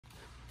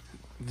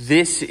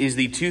This is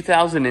the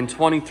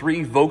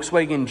 2023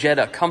 Volkswagen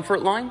Jetta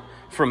Comfort Line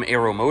from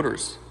Aero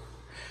Motors.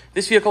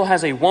 This vehicle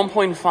has a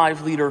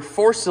 1.5-liter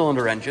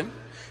four-cylinder engine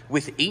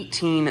with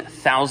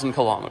 18,000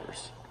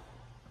 kilometers.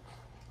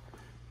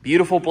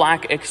 Beautiful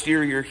black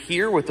exterior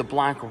here with the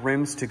black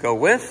rims to go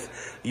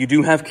with. You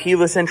do have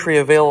keyless entry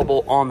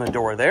available on the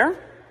door there.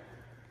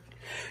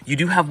 You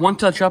do have one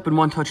touch up and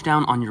one touch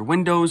down on your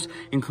windows,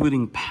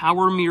 including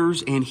power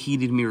mirrors and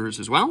heated mirrors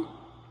as well.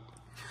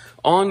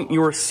 On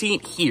your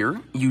seat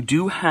here, you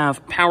do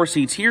have power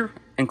seats here,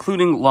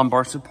 including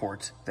lumbar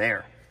support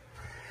there.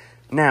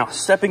 Now,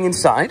 stepping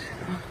inside,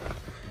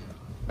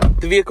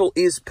 the vehicle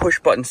is push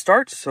button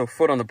start, so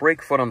foot on the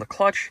brake, foot on the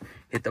clutch,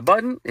 hit the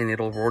button, and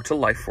it'll roar to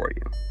life for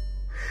you.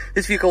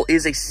 This vehicle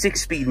is a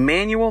 6-speed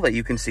manual that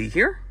you can see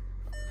here.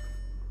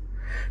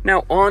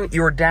 Now, on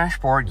your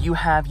dashboard, you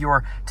have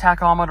your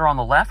tachometer on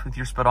the left with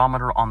your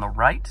speedometer on the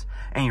right,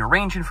 and your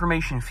range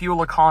information,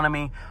 fuel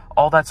economy,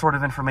 all that sort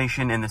of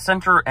information in the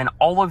center, and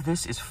all of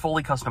this is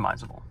fully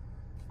customizable.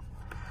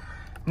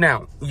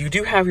 Now, you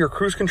do have your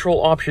cruise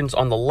control options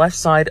on the left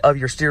side of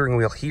your steering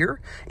wheel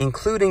here,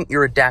 including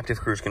your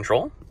adaptive cruise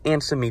control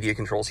and some media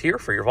controls here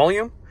for your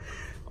volume.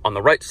 On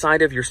the right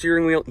side of your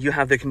steering wheel, you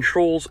have the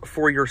controls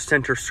for your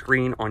center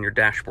screen on your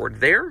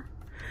dashboard there,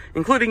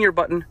 including your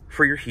button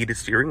for your heated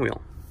steering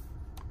wheel.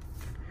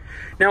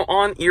 Now,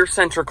 on your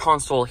center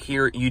console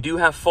here, you do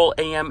have full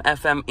AM,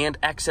 FM, and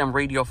XM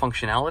radio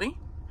functionality,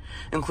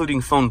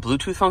 including phone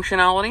Bluetooth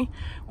functionality,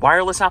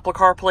 wireless Apple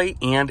CarPlay,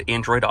 and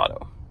Android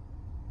Auto.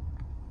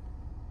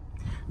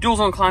 Dual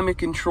zone climate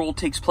control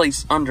takes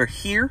place under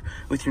here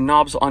with your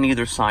knobs on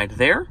either side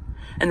there.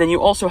 And then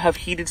you also have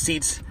heated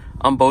seats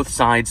on both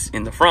sides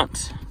in the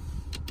front.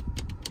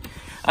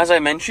 As I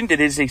mentioned, it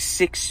is a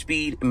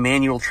 6-speed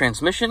manual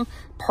transmission,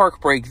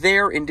 park brake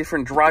there, in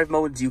different drive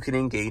modes you can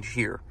engage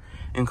here,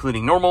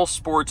 including normal,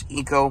 sport,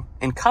 eco,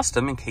 and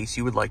custom in case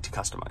you would like to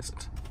customize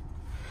it.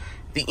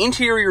 The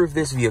interior of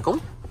this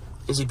vehicle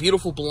is a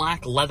beautiful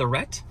black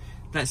leatherette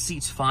that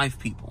seats 5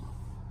 people.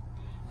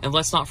 And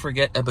let's not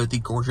forget about the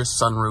gorgeous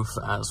sunroof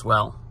as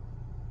well.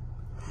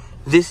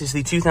 This is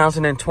the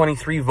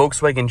 2023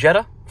 Volkswagen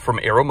Jetta from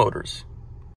Aero Motors.